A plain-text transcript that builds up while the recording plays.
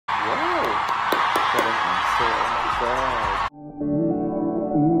god.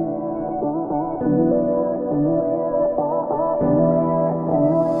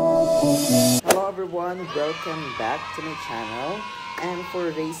 Hello everyone, welcome back to my channel. And for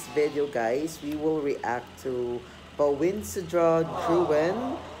today's video guys, we will react to PAWEENSUDA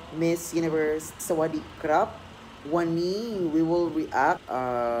DROUIN Miss Universe Sawadee Krap. Wani, we will react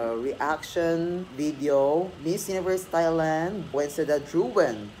reaction video Miss Universe Thailand PAWEENSUDA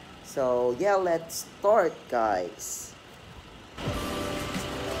DROUIN. So yeah, let's start guys.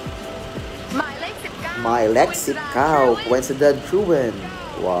 My Lexicao PAWEENSUDA DROUIN.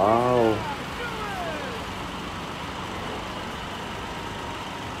 Wow.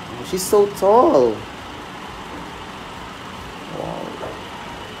 She's so tall. Wow.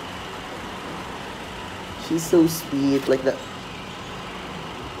 She's so sweet. Like that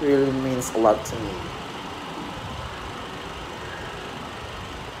really means a lot to me.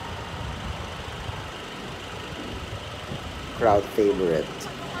 Crowd favorite.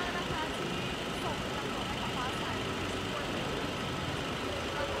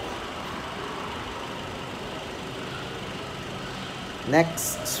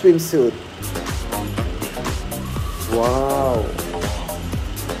 Next, swimsuit. Wow.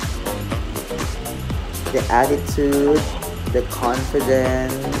 The attitude, the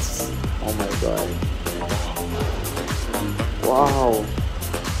confidence. Oh my god. Wow.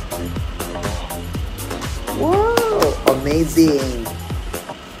 Wow. Amazing.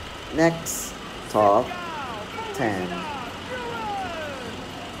 Next, top 10.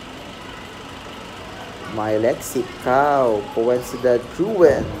 My Lexicao PAWEENSUDA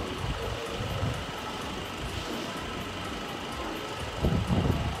DROUIN.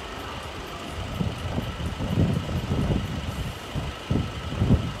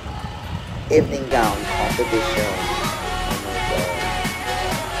 Evening gown competition. Oh my god.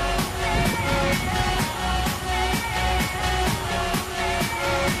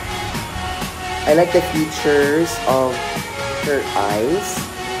 I like the features of her eyes.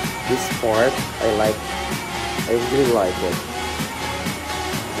 This part, I really like it.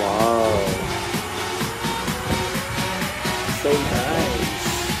 Wow. So nice.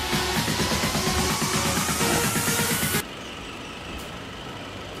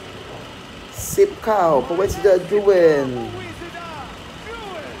 Sipcow, PAWEENSUDA DROUIN.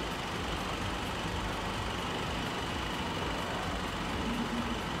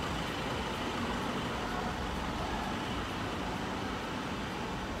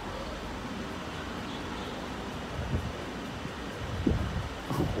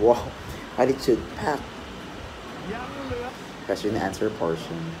 Wow, attitude pack. Question and answer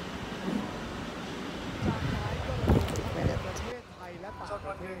portion.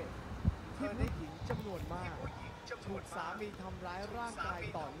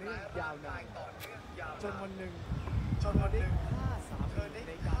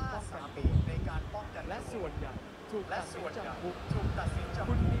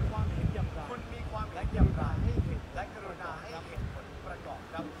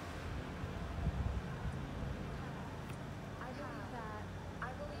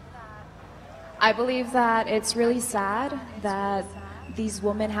 I believe that it's really sad that these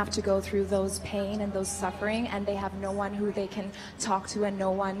women have to go through those pain and those suffering, and they have no one who they can talk to and no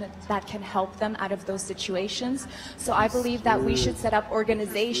one that can help them out of those situations. So I believe that we should set up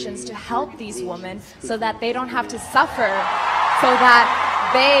organizations to help these women so that they don't have to suffer, so that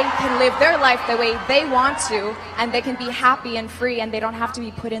they can live their life the way they want to, and they can be happy and free, and they don't have to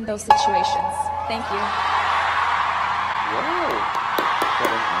be put in those situations. Thank you. Wow. What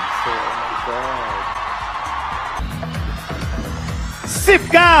an answer. Oh my god.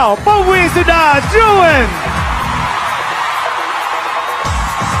 19 PAWEENSUDA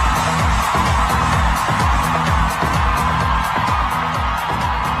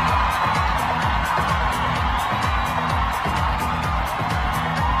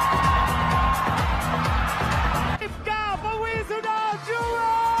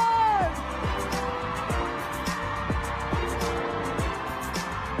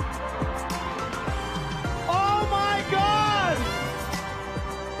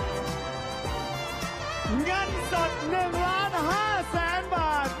บ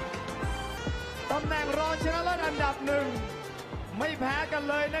าทตำแหน่งรองชนะเลิศอันดับหนึ่งไม่แพ้กัน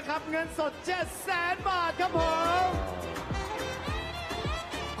เลยนะครับเงินสด 700,000 บาทครับผม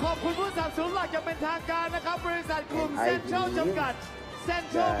ขอบคุณผู้สนับสนุนหลักอย่างเป็นทางการนะครับบริษัทกลุ่มเซ็นทรัลจำกัดเซ็น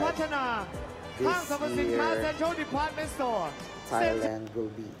ทรัลพัฒนาห้างสรรพสินค้าเซ็นทรัลดิพาร์ตเมนต์สโตร์ Thailand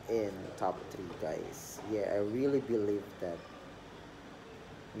will be in top 3 guys. Yeah, I really believe that.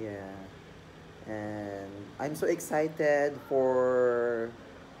 Yeah. And I'm so excited for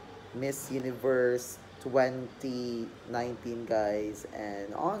Miss Universe 2019, guys,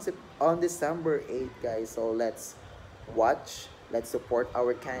 and on December 8th, guys. So let's watch, let's support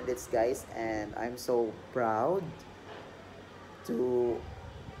our candidates, guys, and I'm so proud to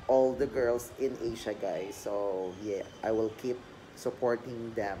all the girls in Asia, guys. So yeah, I will keep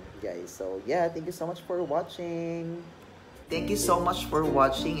supporting them, guys. So yeah, thank you so much for watching. Thank you so much for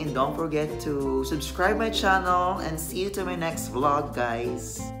watching, and don't forget to subscribe my channel, and see you to my next vlog,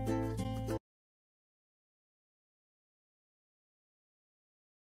 guys.